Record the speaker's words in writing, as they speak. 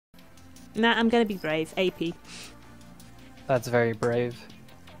Nah, I'm gonna be brave. AP. That's very brave.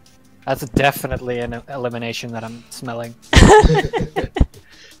 That's definitely an elimination that I'm smelling.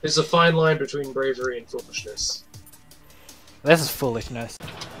 There's a fine line between bravery and foolishness. This is foolishness.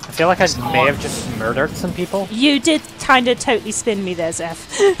 I feel like I may have just murdered some people. You did kind of totally spin me there,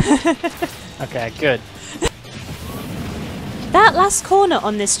 Zeph. Okay, good. That last corner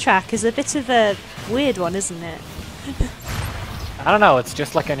on this track is a bit of a weird one, isn't it? I don't know, it's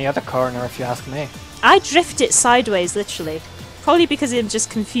just like any other corner if you ask me. I drift it sideways, literally. Probably because I'm just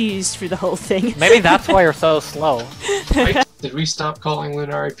confused through the whole thing. Maybe that's why you're so slow. Wait, did we stop calling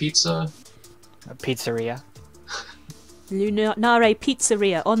Lunari Pizza? A pizzeria. Lunare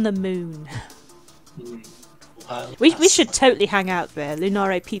Pizzeria on the moon. Wow. We should totally hang out there.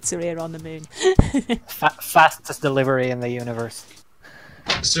 Lunare Pizzeria on the moon. Fastest delivery in the universe.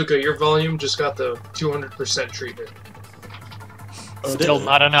 Asuka, your volume just got the 200% treatment. Still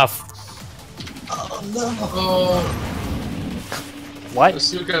not enough. Oh no! Oh, What?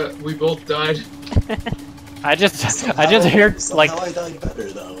 Asuka, we both died. I just heard like I died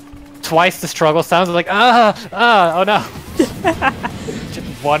better though. twice the struggle sounds like oh no.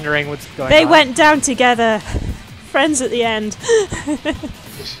 Just wondering what's going on. They went down together. Friends at the end.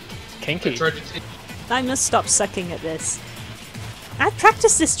 Kinky. I tried to take. I must stop sucking at this. I've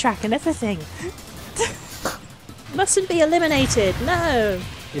practiced this track and everything. Mustn't be eliminated. No.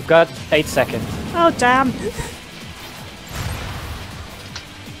 You've got 8 seconds. Oh, damn.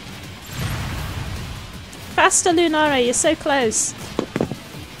 Faster, Lunare, you're so close.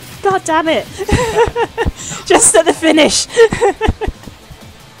 God damn it. Just at the finish.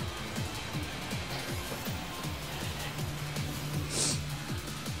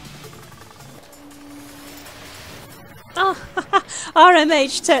 Oh,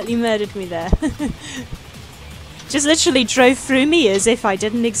 RMH totally murdered me there. Just literally drove through me as if I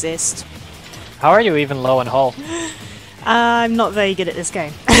didn't exist. How are you even low in hull? I'm not very good at this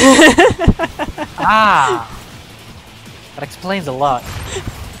game. Ah! That explains a lot.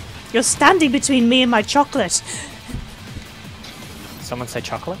 You're standing between me and my chocolate. Someone say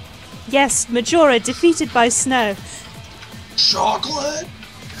chocolate? Yes, Majora defeated by snow. Chocolate!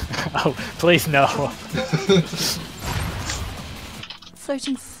 Oh, please no.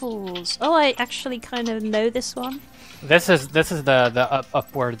 Floating Falls. Oh, I actually kind of know this one. This is the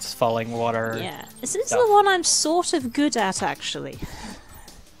upwards falling water. Yeah. Is this stuff. the one I'm sort of good at, actually?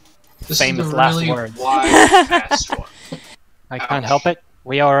 This Famous is the last really word. wide, fast one. I can't help it.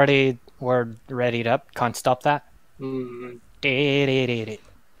 We already were readied up. Can't stop that. Mm.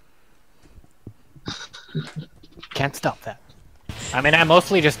 Can't stop that. I mean, I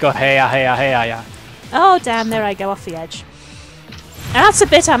mostly just go hey-ya, hey-ya, hey-ya, yeah. Oh, damn, there I go off the edge. And that's a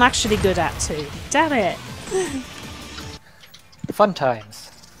bit I'm actually good at, too. Damn it. Fun times.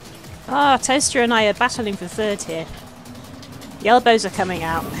 Ah, Toaster and I are battling for third here. The elbows are coming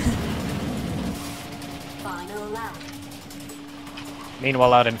out.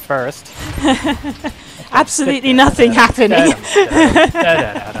 Meanwhile, out in first. Absolutely nothing happening.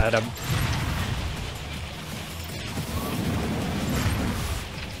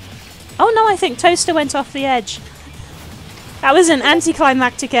 Oh no, I think Toaster went off the edge. That was an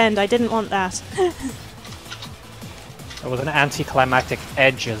anticlimactic end. I didn't want that. It was an anticlimactic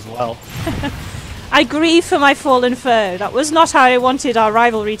edge as well. I grieve for my fallen foe. That was not how I wanted our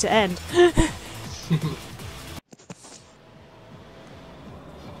rivalry to end.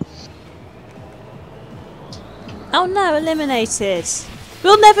 Oh no, eliminated.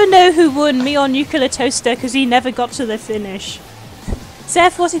 We'll never know who won, me or Nuclear Toaster, because he never got to the finish.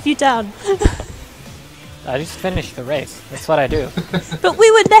 Zeph, what have you done? I just finished the race. That's what I do. But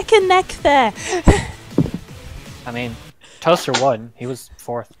we were neck and neck there. I mean, Toaster won. He was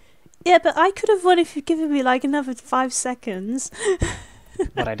 4th. Yeah, but I could have won if you'd given me like another 5 seconds.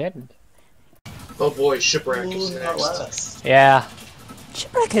 But I didn't. Oh boy, Shipwreck is Ooh, not next. less. Yeah.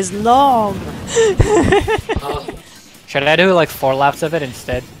 Shipwreck is long. Should I do like 4 laps of it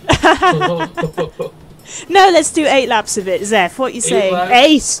instead? No, let's do 8 laps of it, Zeph. What you saying?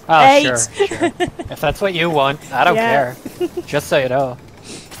 laps? 8. Oh, 8. sure. If that's what you want, I don't Yeah. care. Just so you know.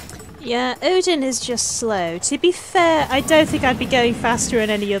 Yeah, Odin is just slow. To be fair, I don't think I'd be going faster in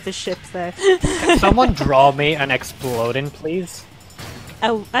any other ship, though. Can someone draw me an exploding, please?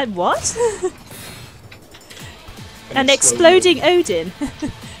 Oh, and what? An exploding Odin.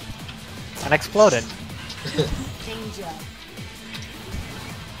 An exploding.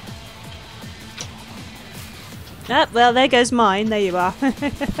 Ah, well, there goes mine. There you are.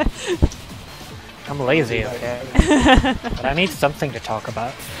 I'm lazy, okay? But I need something to talk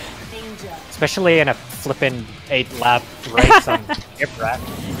about. Especially in a flipping 8-lap race on Skipwreck.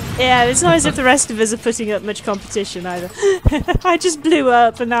 Yeah, it's not as if the rest of us are putting up much competition either. I just blew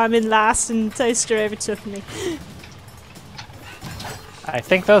up and now I'm in last and Toaster overtook me. I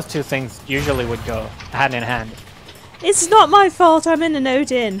think those two things usually would go hand in hand. It's not my fault, I'm in a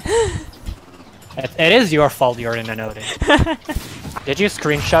node in. It is your fault you're in a node in. Did you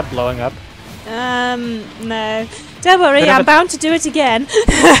screenshot blowing up? No. Don't worry, I'm bound to do it again.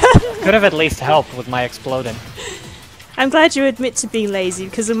 Could have at least helped with my exploding. I'm glad you admit to being lazy,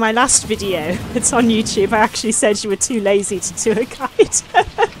 because in my last video, it's on YouTube, I actually said you were too lazy to do a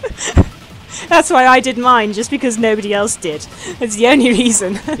guide. That's why I did mine, just because nobody else did. It's the only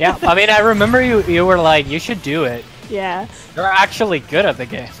reason. Yeah, I mean, I remember you were like, you should do it. Yeah. You're actually good at the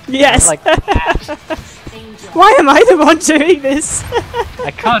game. Yes. Like, why am I the one doing this?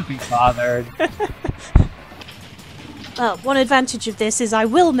 I can't be bothered. Well, one advantage of this is I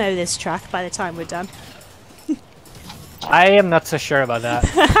will know this track by the time we're done. I am not so sure about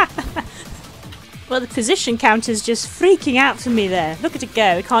that. Well, the position counter's just freaking out for me there. Look at it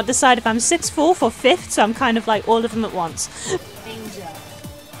go. I can't decide if I'm 6th, 4th or 5th, so I'm kind of like all of them at once.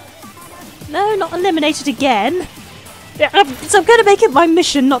 No, not eliminated again. Yeah, so I'm going to make it my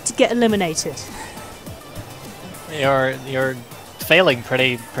mission not to get eliminated. You're failing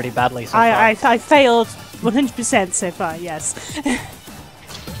pretty badly so far. I failed 100% so far, yes.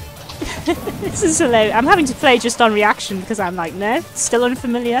 This is hilarious. I'm having to play just on reaction because I'm like, no, still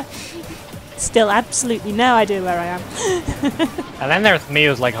unfamiliar. Still absolutely no idea where I am. And then there's me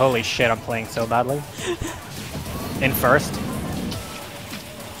who's like, holy shit, I'm playing so badly. In first.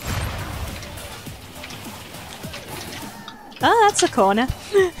 Oh, that's a corner.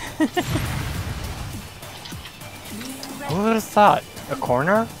 Who would have thought? A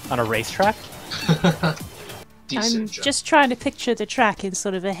corner on a racetrack? I'm just trying to picture the track in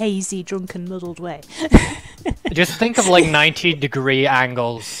sort of a hazy, drunken, muddled way. Just think of like 90-degree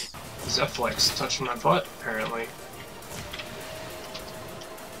angles. Zeph likes touching my butt, apparently.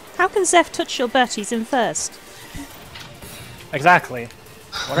 How can Zeph touch your butt? He's in first. Exactly.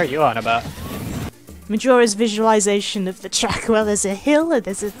 What are you on about? Majora's visualization of the track. Well, there's a hill, and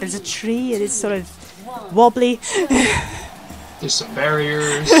there's a tree, and it's sort of wobbly. There's some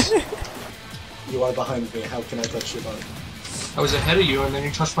barriers. You are behind me. How can I touch your butt? I was ahead of you, and then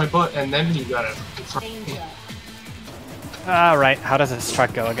you touched my butt, and then you got it in front of me. Alright, how does this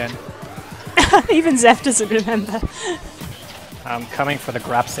truck go again? Even Zeph doesn't remember. I'm coming for the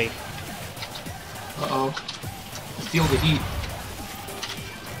grab seat. Uh-oh. I feel the heat.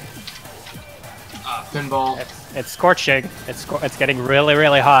 Pinball. It's scorching. It's getting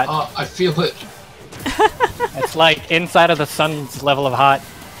really hot. I feel it. It's like inside of the sun's level of hot.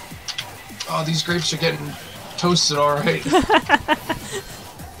 Oh, these grapes are getting toasted alright.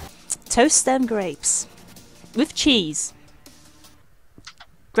 Toast them grapes. With cheese.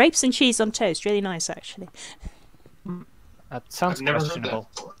 Grapes and cheese on toast. Really nice, actually. That sounds I've never heard that questionable.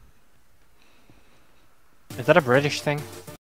 before. Is that a British thing?